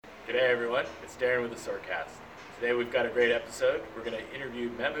G'day everyone, it's Darren with the Soarcast. Today we've got a great episode. We're going to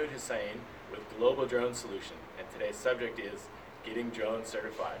interview Mahmood Hussain with Global Drone Solution, and today's subject is getting drone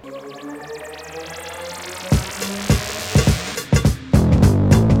certified.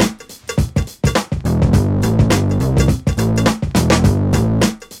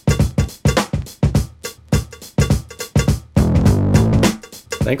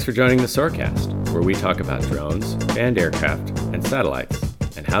 Thanks for joining the Soarcast, where we talk about drones, manned aircraft, and satellites,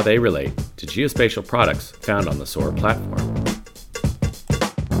 and how they relate to geospatial products found on the Soar platform.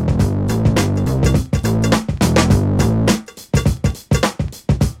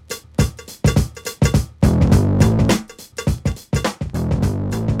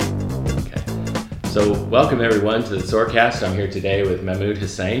 So welcome everyone to the Soarcast. I'm here today with Mahmood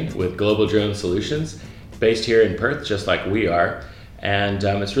Hussain with Global Drone Solutions, based here in Perth, just like we are. And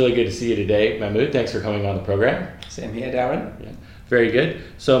it's really good to see you today, Mahmood. Thanks for coming on the program. Same here, Darren. Yeah, very good.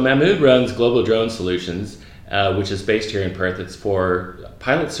 So Mahmood runs Global Drone Solutions, which is based here in Perth. It's for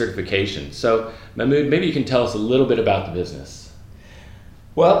pilot certification. So Mahmood, maybe you can tell us a little bit about the business.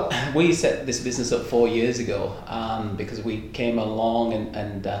 Well, we set this business up 4 years ago because we came along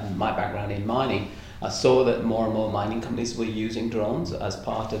and my background in mining, I saw that more and more mining companies were using drones as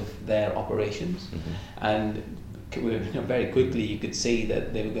part of their operations. And very quickly you could see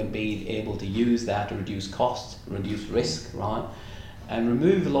that they were going to be able to use that to reduce costs, reduce risk, right? And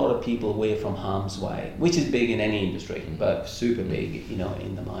remove a lot of people away from harm's way, which is big in any industry, but super big,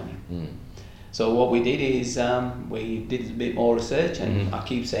 in the mining. So what we did is we did a bit more research, and I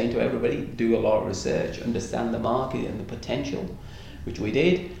keep saying to everybody, do a lot of research, understand the market and the potential, which we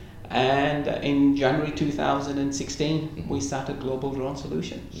did. And in January 2016, we started Global Drone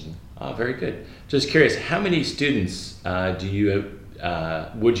Solutions. Oh, very good. Just curious, how many students would you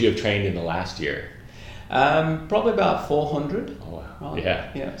have trained in the last year? Probably about 400. Oh, wow. Right? Yeah.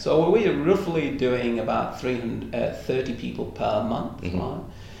 Yeah. So we're roughly doing about 330 people per month, right?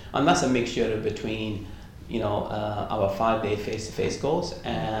 And that's a mixture between, our 5-day face-to-face course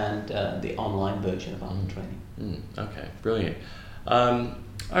and the online version of our training. Okay, brilliant.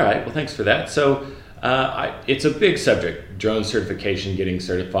 All right, well, thanks for that. So it's a big subject, drone certification, getting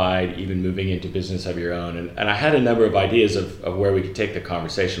certified, even moving into business of your own. And I had a number of ideas of where we could take the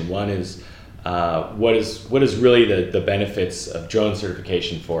conversation. One is what is really the benefits of drone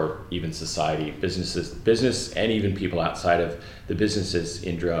certification for even society, business, and even people outside of the businesses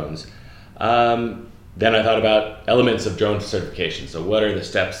in drones. Then I thought about elements of drone certification. So what are the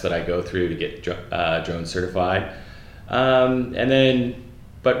steps that I go through to get drone certified?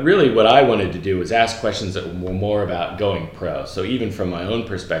 But really what I wanted to do was ask questions that were more about going pro. So even from my own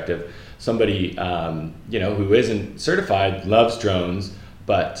perspective, somebody who isn't certified loves drones,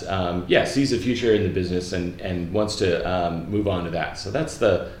 but sees a future in the business and wants to move on to that. So that's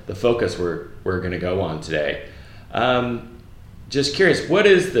the focus we're going to go on today. Just curious, what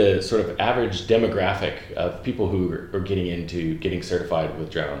is the sort of average demographic of people who are getting into getting certified with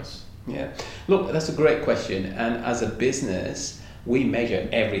drones? Yeah, look, that's a great question. And as a business, we measure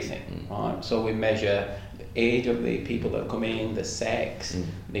everything, right? So we measure the age of the people that come in, the sex,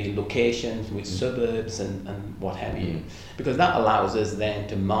 the locations, which suburbs and what have you. Because that allows us then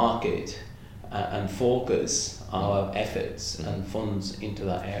to market and focus our efforts and funds into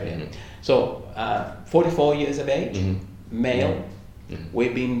that area. So 44 years of age, male.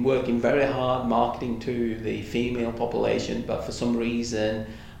 We've been working very hard marketing to the female population, but for some reason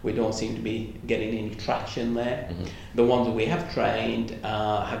we don't seem to be getting any traction there. The ones that we have trained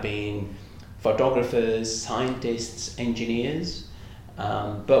have been photographers, scientists, engineers,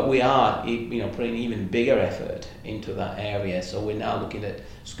 but we are putting even bigger effort into that area. So we're now looking at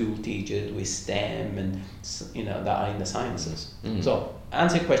school teachers with STEM and that are in the sciences. So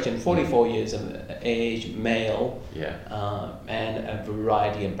answer your question, 44 years of age, male, and a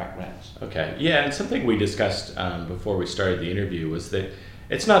variety of backgrounds. Okay, yeah, and something we discussed before we started the interview was that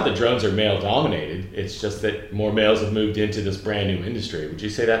it's not that drones are male dominated, it's just that more males have moved into this brand new industry. Would you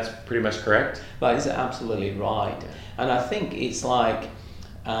say that's pretty much correct? That is absolutely right. And I think it's like,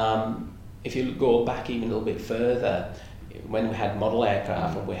 if you go back even a little bit further, when we had model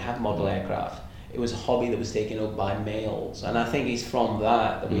aircraft, or we have model aircraft, it was a hobby that was taken up by males. And I think it's from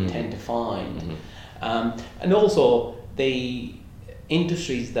that we tend to find. And also the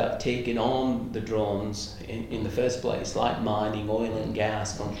industries that have taken on the drones in the first place, like mining, oil and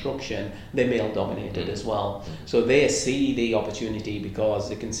gas, construction, they're male dominated as well. So they see the opportunity because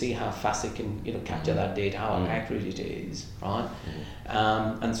they can see how fast they can capture that data, how accurate it is, right?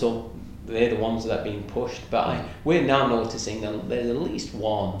 And so they're the ones that are being pushed. But we're now noticing that there's at least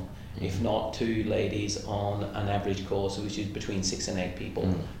one if not 2 ladies on an average course, which is between 6 and 8 people,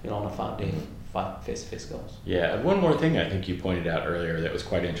 on a 5-day face-to-face course. Yeah, and one more thing I think you pointed out earlier that was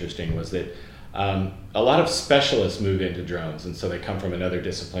quite interesting was that a lot of specialists move into drones, and so they come from another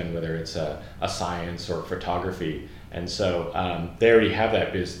discipline, whether it's a science or photography, and so they already have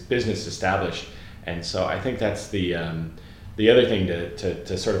that business established. And so I think that's the other thing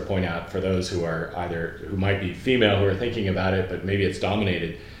to sort of point out for those who might be female who are thinking about it, but maybe it's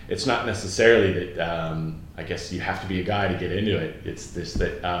dominated. It's not necessarily that I guess you have to be a guy to get into it. It's this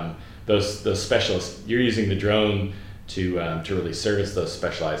that those specialists, you're using the drone to really service those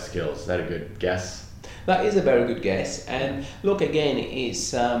specialized skills. Is that a good guess? That is a very good guess. And look, again,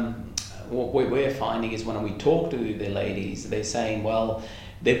 it's what we're finding is when we talk to the ladies, they're saying, well,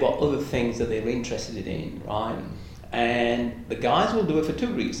 they've got other things that they're interested in, right? And the guys will do it for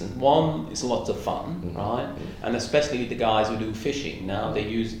 2 reasons. One, it's lots of fun, right? And especially the guys who do fishing. Now they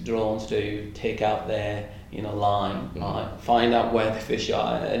use drones to take out their line, right? Find out where the fish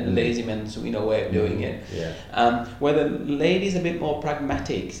are, and lazy men, so we know way of doing it. Yeah. Where the ladies are a bit more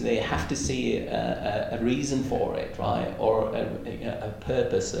pragmatic, so they have to see a reason for it, right? Or a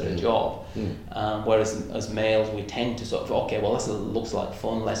purpose or a job. Whereas as males, we tend to sort of, okay, well, this looks like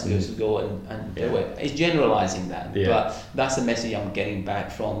fun, let's just go and do it. It's generalizing that, but that's the message I'm getting back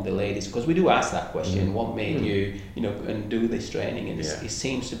from the ladies, because we do ask that question, what made you, and do this training? And it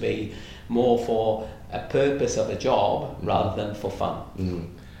seems to be more for a purpose of a job rather than for fun.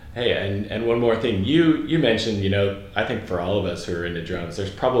 Hey, and one more thing, you mentioned, I think for all of us who are into drones, there's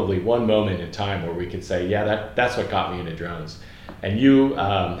probably one moment in time where we could say, yeah, that's what got me into drones. And you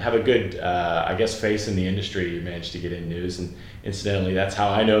have a good, I guess, face in the industry. You managed to get in news, and incidentally, that's how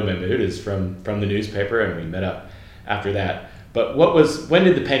I know Mahmood, is from the newspaper, and we met up after that. But when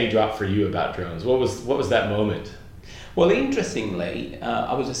did the penny drop for you about drones? What was that moment? Well, interestingly,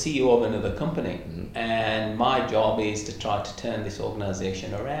 I was a CEO of another company, and my job is to try to turn this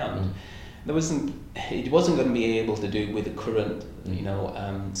organization around. It wasn't going to be able to do with the current,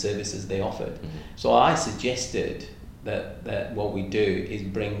 services they offered. So I suggested that what we do is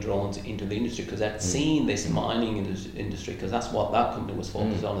bring drones into the industry, because I'd seen this mining industry, because that's what that company was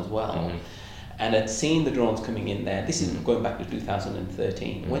focused on as well. And I'd seen the drones coming in there. This is going back to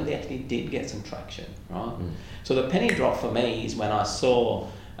 2013, when they actually did get some traction, right? So the penny drop for me is when I saw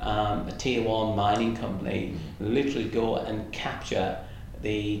a tier 1 mining company literally go and capture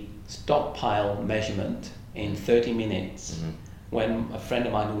the stockpile measurement in 30 minutes, when a friend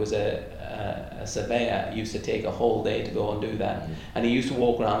of mine who was a surveyor used to take a whole day to go and do that. And he used to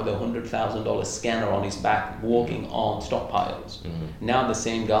walk around with a $100,000 scanner on his back, walking on stockpiles. Now the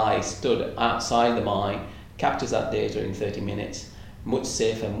same guy stood outside the mine, captures that data in 30 minutes, much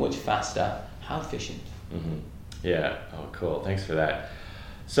safer, much faster. How efficient. Yeah, oh cool, thanks for that.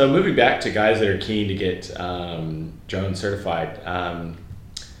 So moving back to guys that are keen to get drone certified,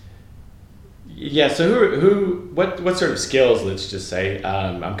 so what sort of skills, let's just say,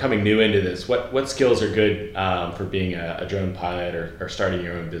 I'm coming new into this, what skills are good for being a drone pilot or starting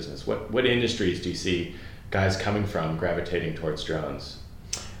your own business? What industries do you see guys coming from gravitating towards drones?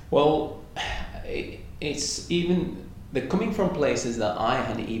 Well, they're coming from places that I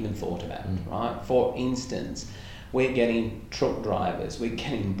hadn't even thought about, right? For instance, we're getting truck drivers, we're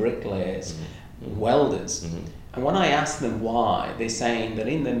getting bricklayers, welders. And when I ask them why, they're saying that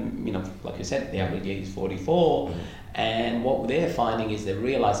in the, like you said, the average age is 44, and what they're finding is they're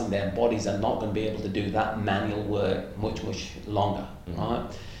realizing their bodies are not going to be able to do that manual work much longer, right?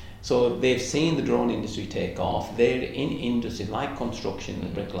 So they've seen the drone industry take off. They're in industry like construction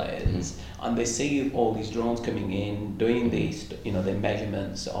and bricklayers, and they see all these drones coming in, doing these, the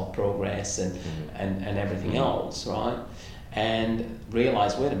measurements of progress and everything else, right? And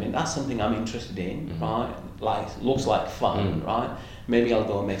realize, wait a minute, that's something I'm interested in, right? Like, looks like fun, right? Maybe I'll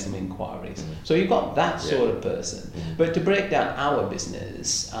go and make some inquiries. So you've got that sort of person. But to break down our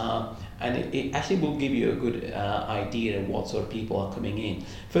business, and it actually will give you a good idea of what sort of people are coming in.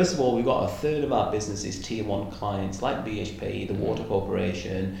 First of all, we've got a third of our business is tier 1 clients like BHP, the Water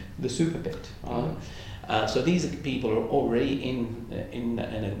Corporation, the Superpit, right? So these are people who are already in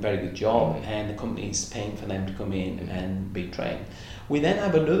a very good job, and the company is paying for them to come in and be trained. We then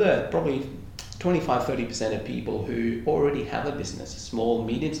have another probably 25-30% of people who already have a business, small,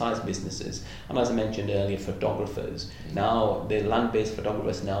 medium-sized businesses, and as I mentioned earlier, photographers. Now, the land-based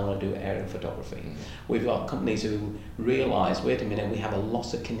photographers now want to do aerial photography. We've got companies who realise, wait a minute, we have a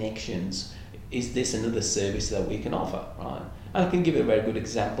lot of connections. Is this another service that we can offer, right? I can give you a very good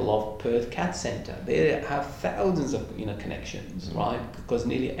example of Perth Cat Centre. They have thousands of connections, right? Because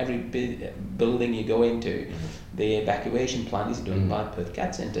nearly every building you go into, the evacuation plan is done by Perth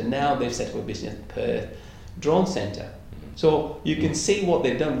CAD Centre. Now they've set up a business at Perth Drone Centre. So you can see what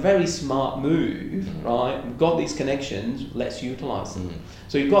they've done. Very smart move, right? We've got these connections, let's utilise them.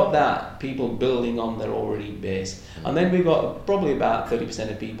 So you've got that, people building on their already base. And then we've got probably about 30%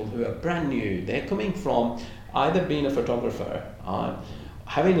 of people who are brand new. They're coming from either being a photographer,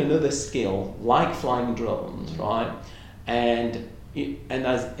 having another skill like flying drones, right? And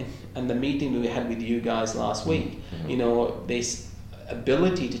the meeting we had with you guys last week, you know, this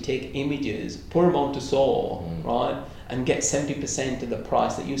ability to take images, put them onto SOAR, right? And get 70% of the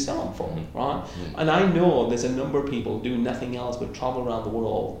price that you sell them for, right? And I know there's a number of people who do nothing else but travel around the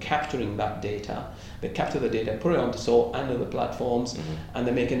world capturing that data. They capture the data, put it onto SOAR and other platforms, and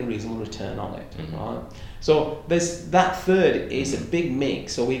they're making a reasonable return on it, right? So there's that third is a big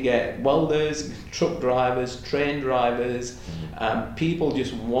mix. So we get welders, truck drivers, train drivers, people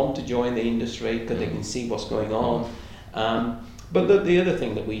just want to join the industry because they can see what's going on. But the other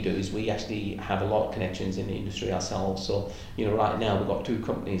thing that we do is we actually have a lot of connections in the industry ourselves. So, you know, right now we've got 2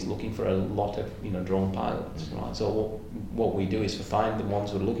 companies looking for a lot of, you know, drone pilots, right? So what we do is to find the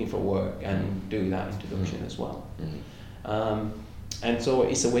ones who are looking for work and do that introduction as well. And so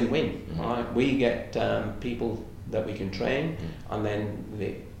it's a win-win, right? We get people that we can train, and then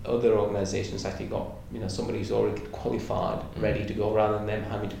the other organisations actually got, you know, somebody who's already qualified, ready to go, rather than them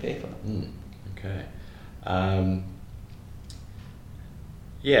having to pay for them. Okay.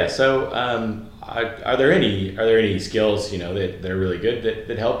 Yeah. So, are there any skills, you know, that are really good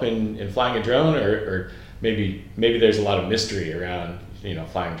that help in flying a drone, or maybe there's a lot of mystery around, you know,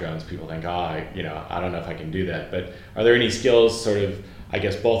 flying drones? People think, I don't know if I can do that. But are there any skills, sort of, I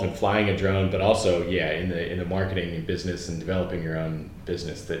guess, both in flying a drone, but also, in the marketing and business and developing your own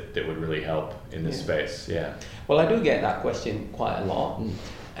business that would really help in this space? Yeah. Well, I do get that question quite a lot,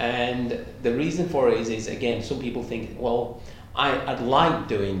 and the reason for it is again, some people think, well, I'd like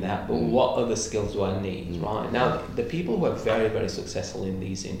doing that, but what other skills do I need, right? Now, the people who are very, very successful in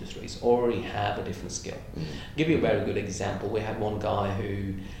these industries already have a different skill. I'll give you a very good example. We had one guy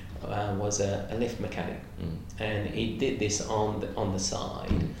who was a lift mechanic, and he did this on the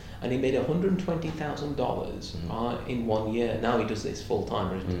side, and he made $120,000 in 1 year. Now he does this full time.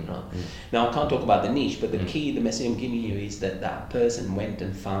 Right? Now I can't talk about the niche, but the message I'm giving you is that person went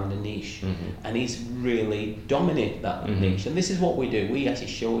and found a niche, and he's really dominated that niche. And this is what we do. We actually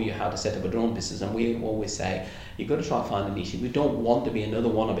show you how to set up a drone business, and we always say you've got to try and find a niche. We don't want to be another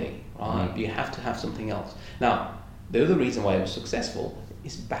wannabe, right? You have to have something else. Now, the other reason why it was successful,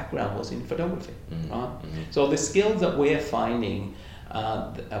 his background was in photography, right? So the skills that we're finding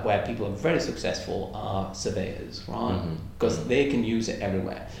where people are very successful are surveyors, right? Because they can use it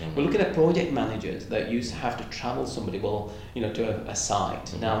everywhere. We're looking at project managers that used to have to travel somebody, to a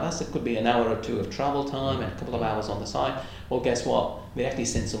site. Now that could be an hour or 2 of travel time and a couple of hours on the site. Well, guess what? They actually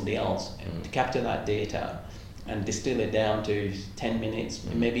send somebody else to capture that data and distill it down to 10 minutes,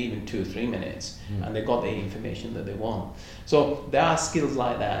 maybe even 2 or 3 minutes, and they've got the information that they want. So there are skills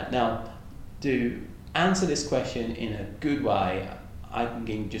like that. Now, to answer this question in a good way, I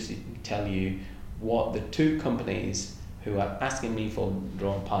can just tell you what the 2 companies who are asking me for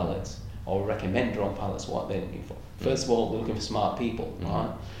drone pilots or recommend drone pilots, what they're looking for. First of all, they're looking for smart people,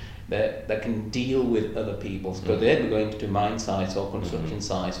 right? That can deal with other people, because they're going to mine sites or construction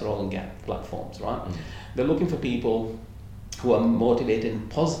sites or oil and gas platforms, right? They're looking for people who are motivated and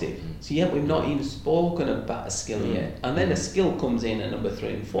positive. So we've not even spoken about a skill yet. And then a skill comes in at number 3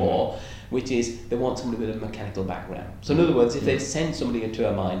 and 4, which is they want somebody with a mechanical background. So in other words, if they send somebody into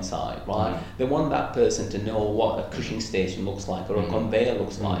a mine site, right, they want that person to know what a crushing station looks like, or a conveyor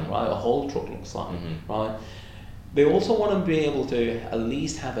looks like, right, a haul truck looks like, right? They also want to be able to at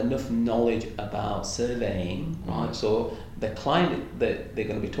least have enough knowledge about surveying, right? So the client that they're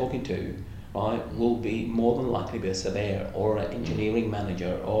going to be talking to, right, will be more than likely be a surveyor or an engineering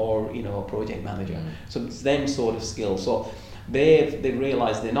manager or a project manager. So it's them sort of skills. So they've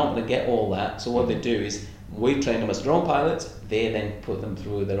realised they're not going to get all that. So what they do is we train them as drone pilots. They then put them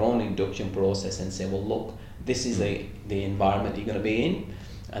through their own induction process and say, well, look, this is the environment you're going to be in.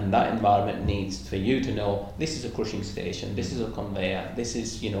 And that environment needs for you to know this is a crushing station, this is a conveyor, this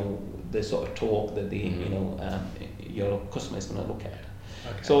is the sort of torque that your customer is going to look at.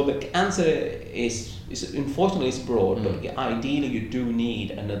 Okay. So the answer is unfortunately it's broad, but ideally you do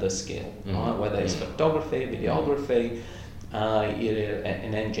need another skill, right? Whether it's photography, videography,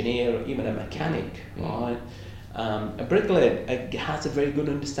 an engineer, or even a mechanic, right? A bricklayer has a very good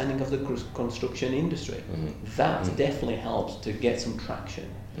understanding of the construction industry. That definitely helps to get some traction.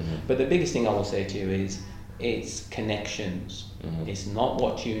 But the biggest thing I will say to you is it's connections. It's not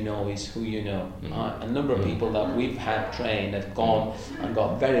what you know, it's who you know. A number of people that we've had trained have gone and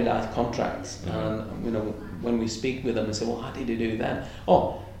got very large contracts, and you know, when we speak with them and say, well, how did you do that?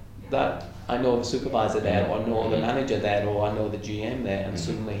 Oh, that I know the supervisor there, or I know the manager there, or I know the GM there, and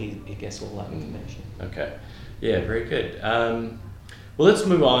suddenly he gets all that information. Okay, yeah, very good. Well, let's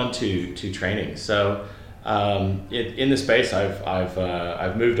move on to training. So, in the space,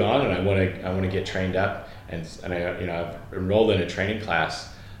 I've moved on, and I want to get trained up, and I've enrolled in a training class,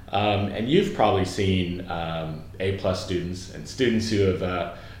 and you've probably seen A+ students and students who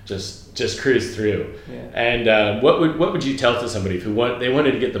have just cruised through. Yeah. And what would you tell to somebody if they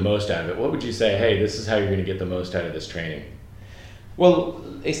wanted to get the most out of it? What would you say? Hey, this is how you're going to get the most out of this training. Well,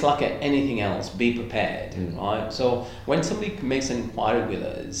 it's like anything else. Be prepared, right? So when somebody makes an inquiry with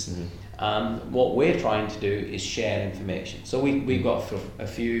us, what we're trying to do is share information. So we've got a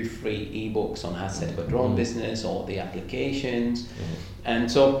few free ebooks on how to set up a drone business or the applications.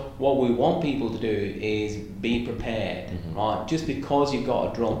 And so what we want people to do is be prepared, right? Just because you've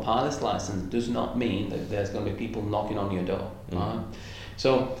got a drone pilot's license does not mean that there's going to be people knocking on your door, right?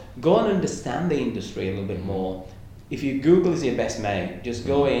 So go and understand the industry a little bit more. If you Google is your best mate, just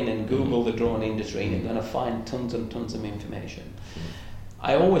go in and Google the drone industry and you're going to find tons and tons of information.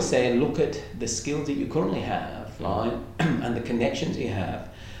 I always say, look at the skills that you currently have, right, and the connections you have,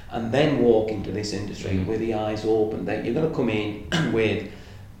 and then walk into this industry with the eyes open. That you're going to come in with,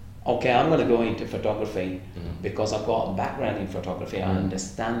 okay, I'm going to go into photography because I've got a background in photography, I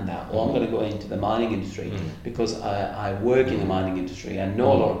understand that. Or I'm going to go into the mining industry because I work in the mining industry, I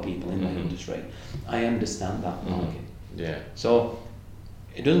know a lot of people in that industry, I understand that market. Yeah. So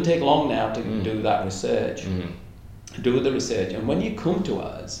it doesn't take long now to do that research. Do the research, and when you come to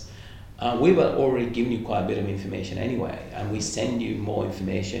us, we will already giving you quite a bit of information anyway, and we send you more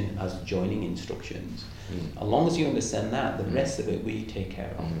information as joining instructions. As long as you understand that, the rest of it we take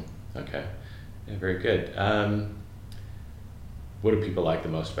care of. Okay, yeah, very good. What do people like the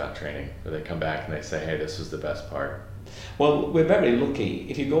most about training? Where they come back and they say, hey, this was the best part? Well, we're very lucky.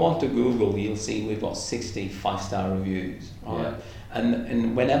 If you go onto Google, you'll see we've got 60 5-star reviews, right? Yeah.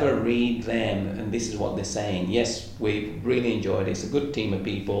 And whenever I read them, and this is what they're saying, yes, we really enjoyed it. It's a good team of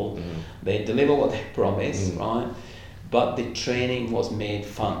people. They deliver what they promise, right? But the training was made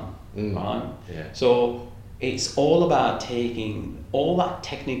fun, right? Yeah. So it's all about taking all that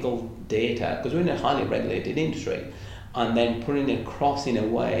technical data, because we're in a highly regulated industry, and then putting it across in a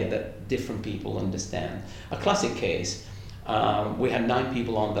way that different people understand. A classic case, we had 9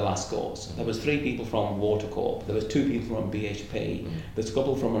 people on the last course. There was 3 people from Watercorp, there was 2 people from BHP, there's a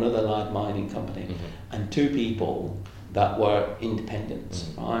couple from another light mining company, and 2 people that were independents,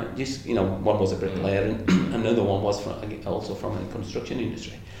 right? Just, one was a bricklayer and another one was also from the construction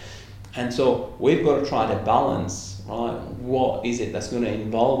industry. And so we've got to try to balance, right, what is it that's going to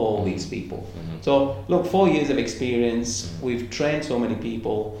involve all these people. So look, 4 years of experience, we've trained so many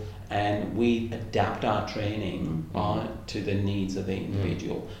people, and we adapt our training, right, to the needs of the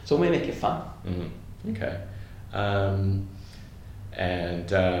individual. So we make it fun. Okay.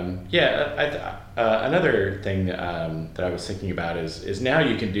 Another thing that I was thinking about is now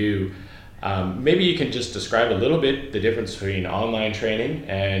you can do, maybe you can just describe a little bit the difference between online training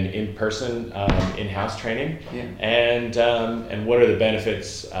and in-person in-house training, and what are the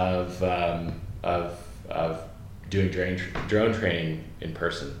benefits of doing drone training in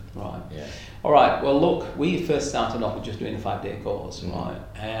person. Right. Yeah. All right. Well, look, we first started off with just doing a 5-day course, right?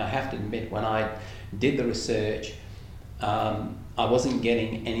 And I have to admit, when I did the research, I wasn't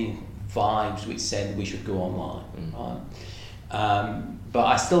getting any vibes which said we should go online, right? But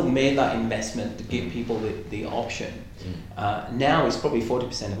I still made that investment to give people the option. Now it's probably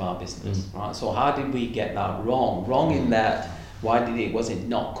 40% of our business, right? So how did we get that wrong? Wrong in that, was it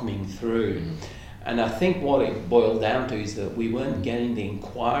not coming through? And I think what it boiled down to is that we weren't getting the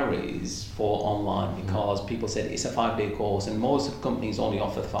inquiries for online because people said it's a 5-day course, and most companies only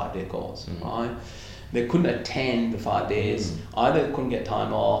offer the 5-day course, right? They couldn't attend the 5 days, either they couldn't get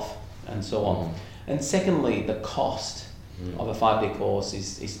time off, and so on. And secondly, the cost of a 5-day course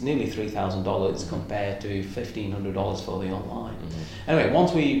is nearly $3,000 compared to $1,500 for the online. Anyway,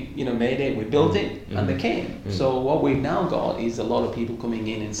 once we made it, we built it, and they came. So what we've now got is a lot of people coming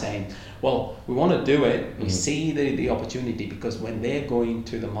in and saying, well, we want to do it. We see the opportunity, because when they're going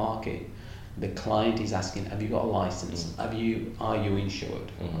to the market, the client is asking, have you got a license? Are you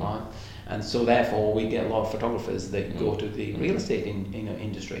insured? Right? And so therefore we get a lot of photographers that go to the real estate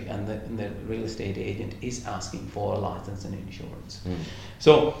industry, and the real estate agent is asking for a license and insurance.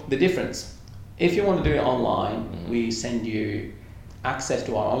 So the difference, if you want to do it online, we send you access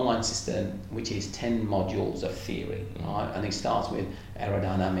to our online system, which is 10 modules of theory, right? And it starts with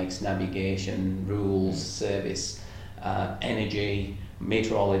aerodynamics, navigation, rules, service, energy,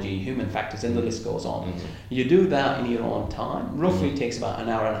 meteorology, human factors, and the list goes on. You do that in your own time. Roughly it takes about an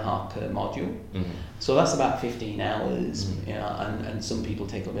hour and a half per module. So that's about 15 hours, you know, and some people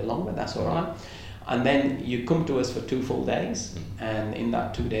take a bit longer, that's all right. And then you come to us for 2 full days, and in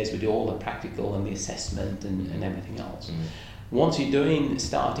that 2 days we do all the practical and the assessment and everything else. Once you're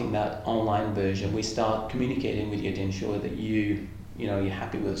starting that online version, we start communicating with you to ensure that you're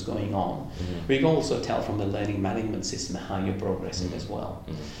happy with what's going on. We can also tell from the learning management system how you're progressing as well.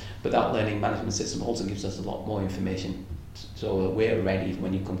 But that learning management system also gives us a lot more information, so we're ready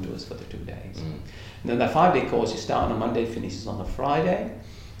when you come to us for the 2 days. And then the 5-day course, you start on a Monday, finishes on a Friday.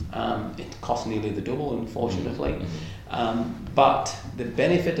 It costs nearly the double, unfortunately. But the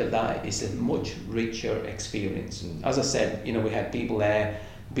benefit of that is a much richer experience. As I said, we had people there,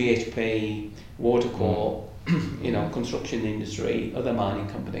 BHP, Watercorp, construction industry, other mining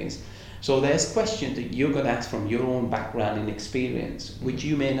companies. So there's questions that you're going to ask from your own background and experience, which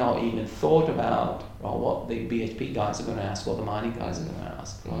you may not even thought about, or what the BHP guys are going to ask, or the mining guys are going to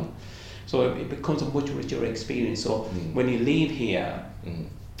ask. Right? So it becomes a much richer experience. So when you leave here,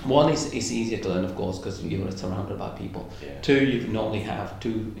 one is it's easier to learn, of course, because you're surrounded by people. Yeah. 2, you can only have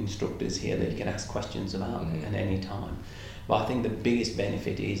 2 instructors here that you can ask questions about at any time. But I think the biggest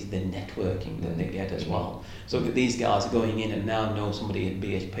benefit is the networking that they get as well. So these guys are going in and now know somebody at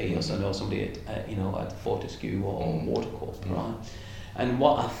BHP, or so know somebody at Fortescue or Watercorp, right? And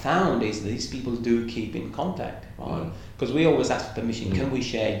what I found is these people do keep in contact, right? Because we always ask permission, can we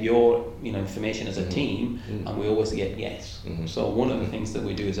share your information as a team? And we always get yes. So one of the things that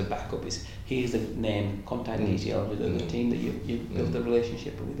we do as a backup is, here's the name, contact details with the team that you've built the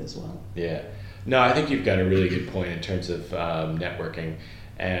relationship with as well. Yeah. No, I think you've got a really good point in terms of networking.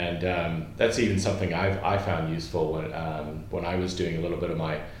 And that's even something I found useful when I was doing a little bit of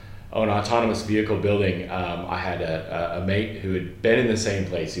my own autonomous vehicle building. I had a mate who had been in the same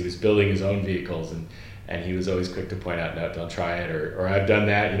place. He was building his own vehicles, and he was always quick to point out, no, don't try it, or I've done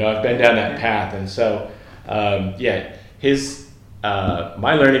that, I've been down that path. And so,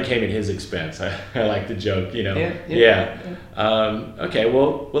 my learning came at his expense. I like the joke, Okay,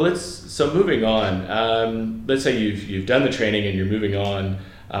 well, so moving on, let's say you've done the training and you're moving on.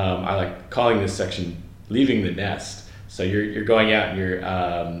 I like calling this section "Leaving the Nest." So you're going out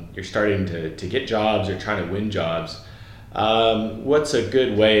and you're starting to get jobs or trying to win jobs. What's a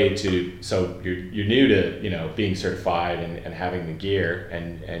good way so you're new to being certified and having the gear,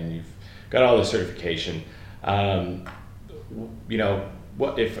 and you've got all the certification.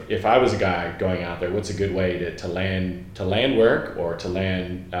 What if I was a guy going out there? What's a good way to land work, or to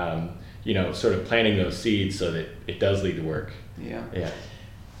land sort of planting those seeds so that it does lead to work? Yeah.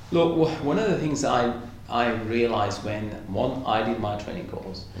 Look, one of the things I realized when I did my training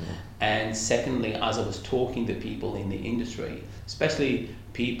course, and secondly, as I was talking to people in the industry, especially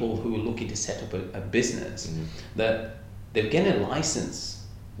people who were looking to set up a business, that they're getting a license,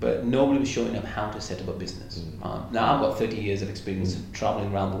 but nobody was showing them how to set up a business. Now I've got 30 years of experience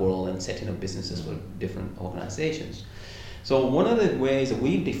traveling around the world and setting up businesses for different organizations. So one of the ways that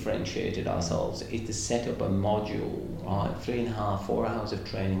we've differentiated ourselves is to set up a module, 3.5, 4 hours of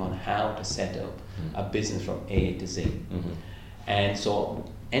training on how to set up a business from A to Z. And so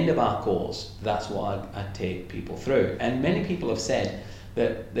end of our course, that's what I take people through. And many people have said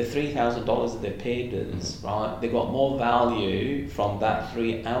that the $3,000 that they paid us, right, they got more value from that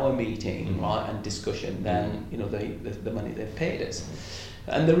 3-hour meeting, right, and discussion than the money they paid us.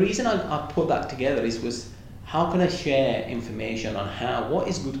 And the reason I put that together was, how can I share information on what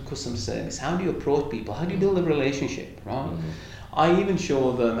is good customer service? How do you approach people? How do you build a relationship, right? I even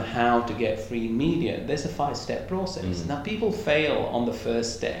show them how to get free media. There's a 5-step process. Now people fail on the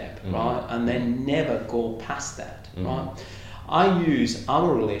first step, right, and then never go past that, right? I use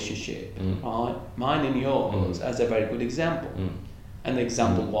our relationship, right, mine and yours, as a very good example. And the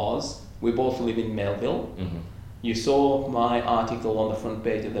example was, we both live in Melville. You saw my article on the front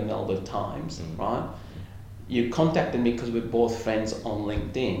page of the Melville Times, right? You contacted me because we're both friends on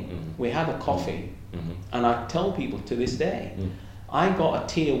LinkedIn. We have a coffee, and I tell people to this day, I got a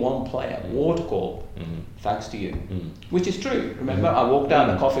tier 1 player, Watercorp, thanks to you, which is true. Remember, I walked down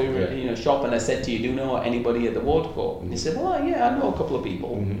the coffee shop and I said to you, do you know anybody at the Watercorp? And he said, well, yeah, I know a couple of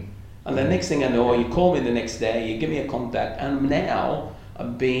people. And the next thing I know, you call me the next day, you give me a contact, and now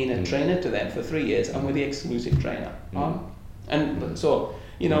I'm being a trainer to them for 3 years, and we're the exclusive trainer. And so,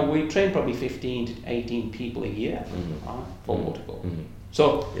 we train probably 15 to 18 people a year for Watercorp.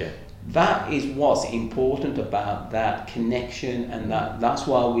 So that is what's important about that connection, and that's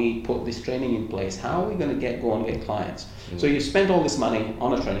why we put this training in place. How are we going to go and get clients? So you spent all this money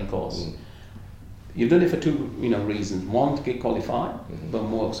on a training course. You've done it for two reasons. One, to get qualified, but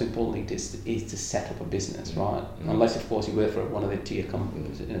most importantly is to set up a business, right? Unless of course you work for one of the tier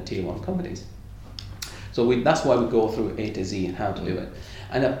 1 companies. So that's why we go through A to Z and how to do it.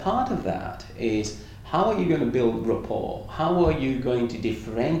 And a part of that is, how are you going to build rapport? How are you going to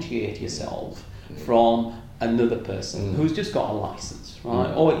differentiate yourself from another person who's just got a license,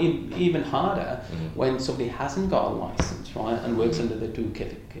 right? Or even harder, when somebody hasn't got a license, right, and works under the 2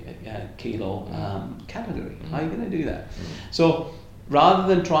 kilo category. How are you going to do that? So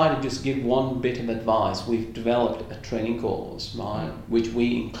rather than try to just give one bit of advice, we've developed a training course, right, which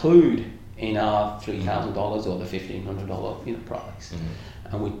we include in our $3,000 or the $1,500 price,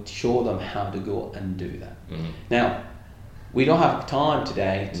 and we show them how to go and do that. Now, we don't have time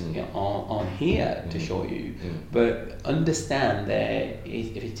today on here to show you, but understand that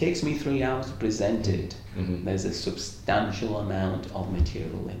if it takes me 3 hours to present it, there's a substantial amount of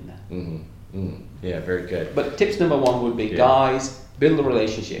material in there. Yeah, very good. But tips number 1 would be, guys, build the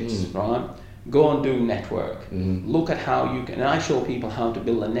relationships, right? Go and do network. Look at how you can, and I show people how to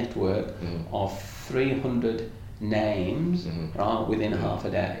build a network of 300 names within half a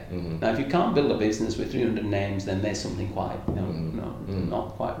day. Now, if you can't build a business with 300 names, then there's something quite not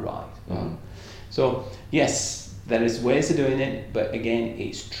quite right. So yes, there is ways of doing it, but again,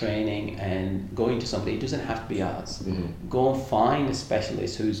 it's training and going to somebody. It doesn't have to be us. Go and find a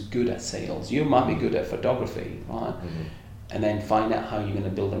specialist who's good at sales. You might be good at photography, right? And then find out how you're going to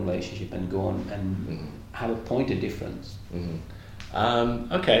build a relationship and go on and have a point of difference.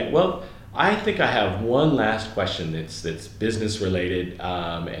 Okay, well, I think I have one last question that's business related,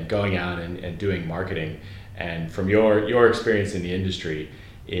 and going out and doing marketing. And from your experience in the industry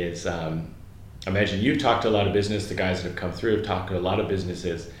is, I imagine you've talked to a lot of business, the guys that have come through have talked to a lot of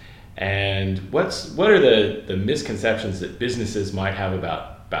businesses. And what are the misconceptions that businesses might have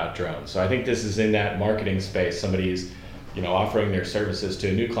about drones? So I think this is in that marketing space. Somebody's offering their services to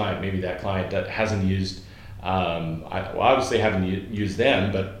a new client. Maybe that client that hasn't used, obviously haven't used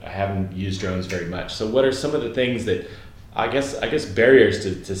them, but I haven't used drones very much. So what are some of the things that, I guess barriers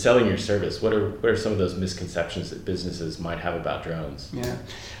to selling your service? What are some of those misconceptions that businesses might have about drones? Yeah,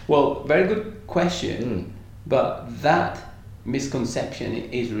 well, very good question, but that misconception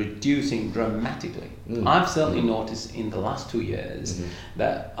is reducing dramatically. I've certainly noticed in the last 2 years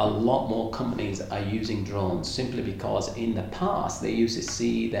that a lot more companies are using drones simply because in the past they used to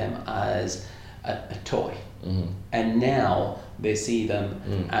see them as a toy, and now they see them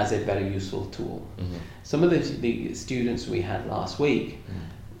as a very useful tool. Some of the students we had last week,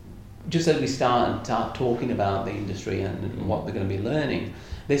 just as we start talking about the industry and what they're going to be learning,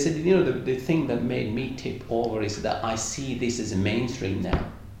 they said, the thing that made me tip over is that I see this as a mainstream now.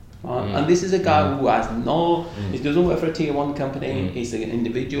 And this is a guy who has he doesn't work for a tier 1 company, he's an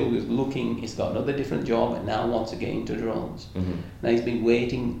individual who's looking, he's got another different job and now wants to get into drones. Now he's been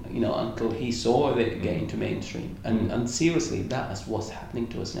waiting, until he saw it get into mainstream. And seriously, that's what's happening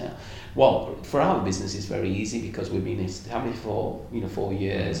to us now. Well, for our business it's very easy because we've been established for 4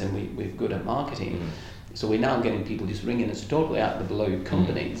 years and we're good at marketing. So we're now getting people just ringing us totally out of the blue,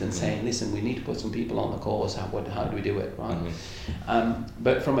 companies, and saying, listen, we need to put some people on the course, how do we do it, right?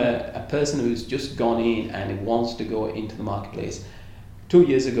 But from a person who's just gone in and wants to go into the marketplace, 2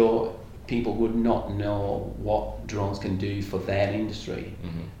 years ago, people would not know what drones can do for their industry.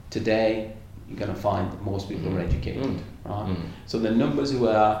 Today, you're going to find that most people are educated, right? So the numbers who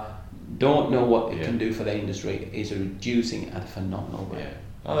don't know what it can do for their industry is reducing at a phenomenal rate.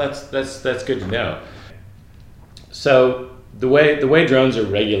 Well, that's good to know. So the way drones are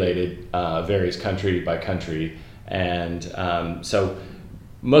regulated varies country by country, and so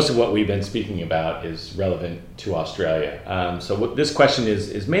most of what we've been speaking about is relevant to Australia. So this question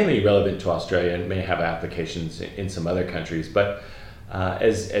is mainly relevant to Australia and may have applications in some other countries. But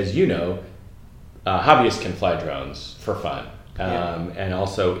as you know, hobbyists can fly drones for fun, and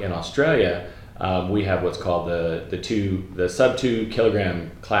also in Australia. We have what's called the sub 2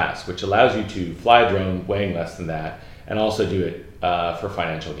 kilogram class, which allows you to fly a drone weighing less than that and also do it for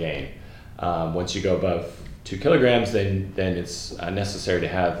financial gain. Once you go above 2 kilograms, then it's necessary to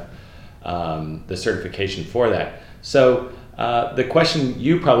have the certification for that. So the question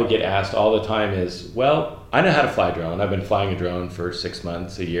you probably get asked all the time is, well, I know how to fly a drone. I've been flying a drone for 6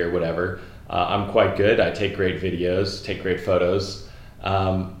 months, a year, whatever. I'm quite good. I take great videos, take great photos.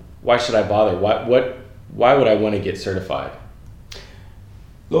 Why should I bother? Why would I want to get certified?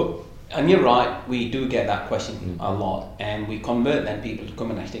 Look, And you're right, we do get that question a lot, and we convert then people to come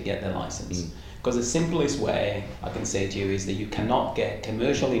and actually get their license. Because the simplest way I can say to you is that you cannot get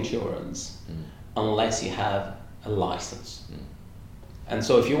commercial insurance unless you have a license. And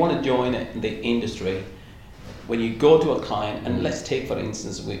so if you want to join the industry, when you go to a client, and let's take for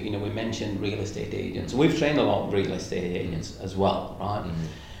instance, we mentioned real estate agents. We've trained a lot of real estate agents as well, right?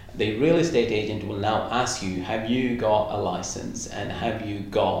 The real estate agent will now ask you, have you got a license and have you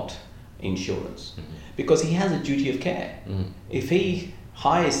got insurance? Because he has a duty of care. If he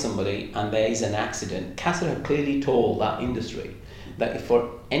hires somebody and there is an accident, CASA have clearly told that industry that if for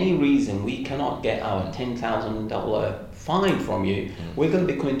any reason we cannot get our $10,000 fine from you, we're going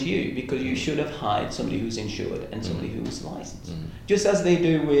to be coming to you because you should have hired somebody who's insured and somebody who's licensed. Just as they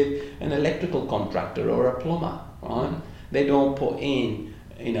do with an electrical contractor or a plumber, right? They don't put in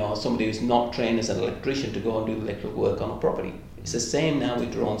somebody who's not trained as an electrician to go and do electrical work on a property. It's the same now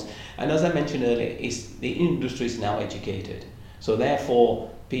with drones. And as I mentioned earlier, the industry is now educated. So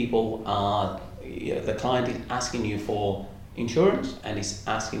therefore, people are, the client is asking you for insurance and is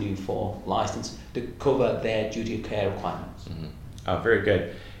asking you for license to cover their duty of care requirements. Oh, very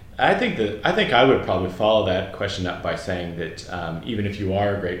good. I think I would probably follow that question up by saying that even if you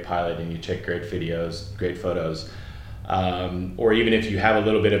are a great pilot and you take great videos, great photos, or even if you have a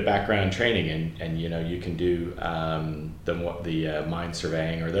little bit of background training and you can do the mine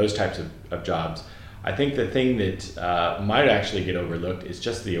surveying or those types of jobs, I think the thing that might actually get overlooked is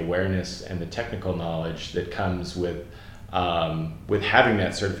just the awareness and the technical knowledge that comes with having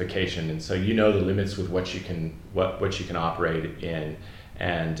that certification. And so the limits with what you can operate in,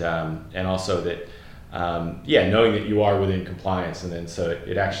 and also that knowing that you are within compliance, and then so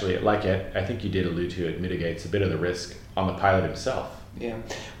it actually, like I think you did allude to, it mitigates a bit of the risk on the pilot himself. Yeah.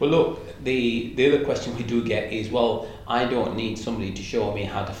 Well, look, the other question we do get is, well, I don't need somebody to show me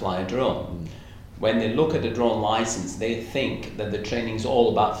how to fly a drone. When they look at a drone license, they think that the training is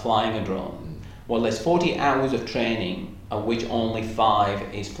all about flying a drone. Well, there's 40 hours of training, of which only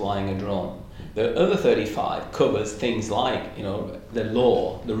 5 is flying a drone. The other 35 covers things like, the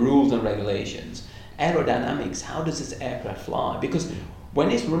law, the rules and regulations, aerodynamics. How does this aircraft fly? Because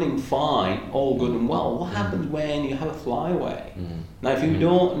when it's running fine, all good and well, what happens when you have a flyaway? Now, if you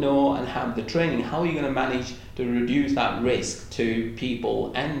don't know and have the training, how are you going to manage to reduce that risk to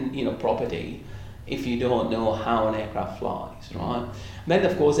people and property if you don't know how an aircraft flies, right? Then,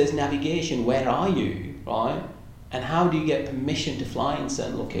 of course, there's navigation. Where are you, right? And how do you get permission to fly in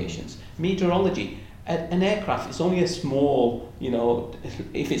certain locations? Meteorology. An aircraft is only a small,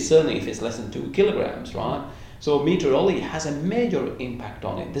 if it's less than 2 kilograms, right? So meteorology has a major impact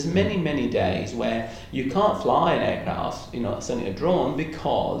on it. There's many, many days where you can't fly an aircraft, certainly a drone,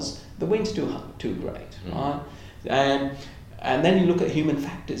 because the wind's too great, right? And then you look at human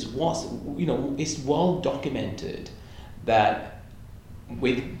factors. It's well documented that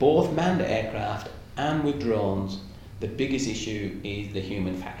with both manned aircraft and with drones, the biggest issue is the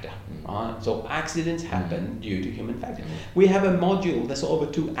human factor, right? So accidents happen due to human factor. We have a module that's over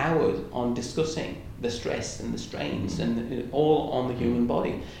 2 hours on discussing the stress and the strains and all on the human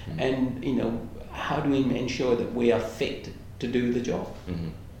body. And, how do we ensure that we are fit to do the job?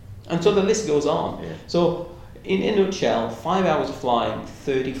 And so the list goes on. Yeah. So in a nutshell, 5 hours of flying,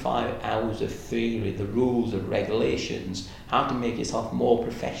 35 hours of theory, the rules, the regulations, how to make yourself more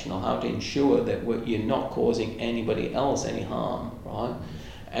professional, how to ensure that you're not causing anybody else any harm, right?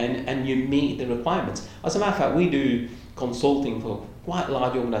 And you meet the requirements. As a matter of fact, we do consulting for quite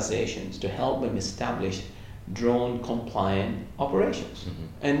large organizations to help them establish drone compliant operations.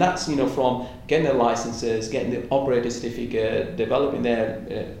 And that's, from getting their licenses, getting the operator certificate, developing their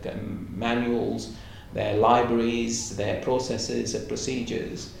manuals, their libraries, their processes, their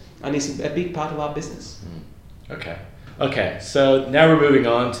procedures, and it's a big part of our business. Okay, so now we're moving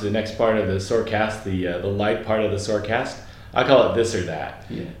on to the next part of the Soarcast, the light part of the Soarcast. I call it this or that.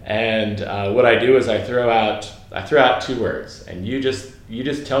 Yeah. And what I do is I throw out 2 words, and you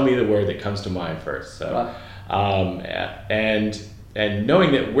just tell me the word that comes to mind first. So, right. And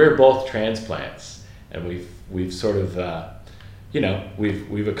knowing that we're both transplants, and we've sort of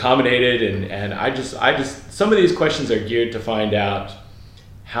we've accommodated, and I just some of these questions are geared to find out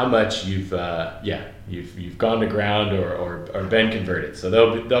how much you've gone to ground or been converted. So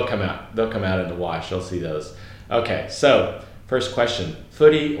they'll come out in the wash. They'll see those. Okay, so first question: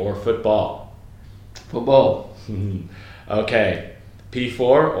 footy or football? Football. Okay, P4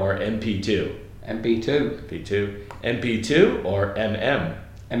 or MP2? MP2. P2. MP2 or MM?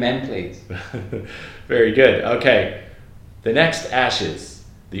 MM, please. Very good. Okay, the next Ashes: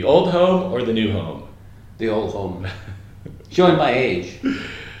 the old home or the new home? The old home. Showing my age.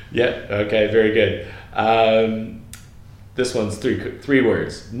 Yeah, okay, very good. This one's three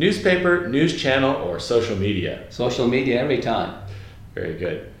words. Newspaper, news channel, or social media? Social media every time. Very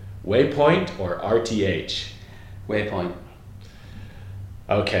good. Waypoint or RTH? Waypoint.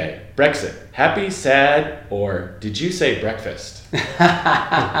 Okay, Brexit. Happy, sad, or did you say breakfast?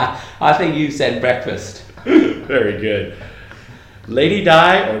 I think you said breakfast. Very good. Lady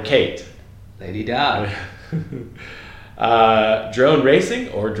Di or Kate? Lady Di. Drone racing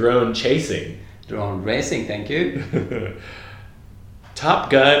or drone chasing? Drone racing, thank you. Top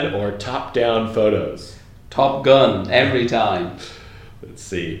Gun or top-down photos? Top Gun, every time. Let's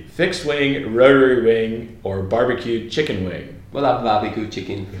see. Fixed wing, rotary wing, or barbecued chicken wing? We'll have barbecue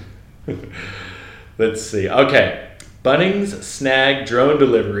chicken. Let's see. Okay. Bunnings snag drone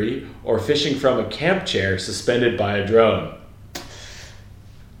delivery or fishing from a camp chair suspended by a drone?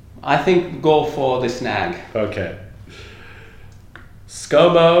 I think go for the snag. Okay.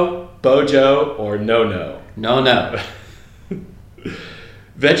 ScoMo, Bojo, or No-No? No.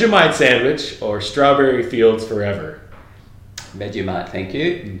 Vegemite sandwich or strawberry fields forever? Vegemite, thank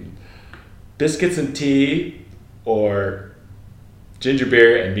you. Biscuits and tea or ginger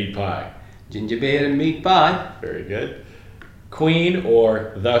beer and meat pie? Ginger beer and meat pie. Very good. Queen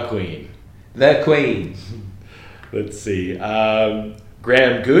or the Queen? The Queen. Let's see.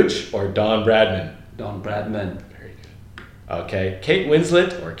 Graham Gooch or Don Bradman? Don Bradman. Very good. Okay. Kate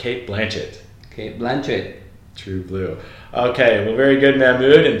Winslet or Kate Blanchett? Kate Blanchett. True blue. Okay. Well, very good,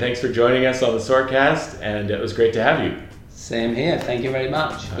 Mahmood, and thanks for joining us on the Swordcast, and it was great to have you. Same here. Thank you very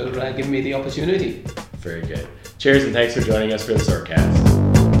much for giving me the opportunity. Very good. Cheers, and thanks for joining us for the Swordcast.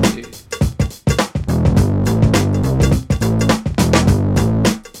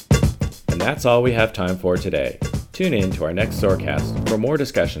 And that's all we have time for today. Tune in to our next Soarcast for more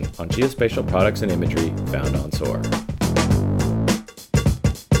discussion on geospatial products and imagery found on SOAR.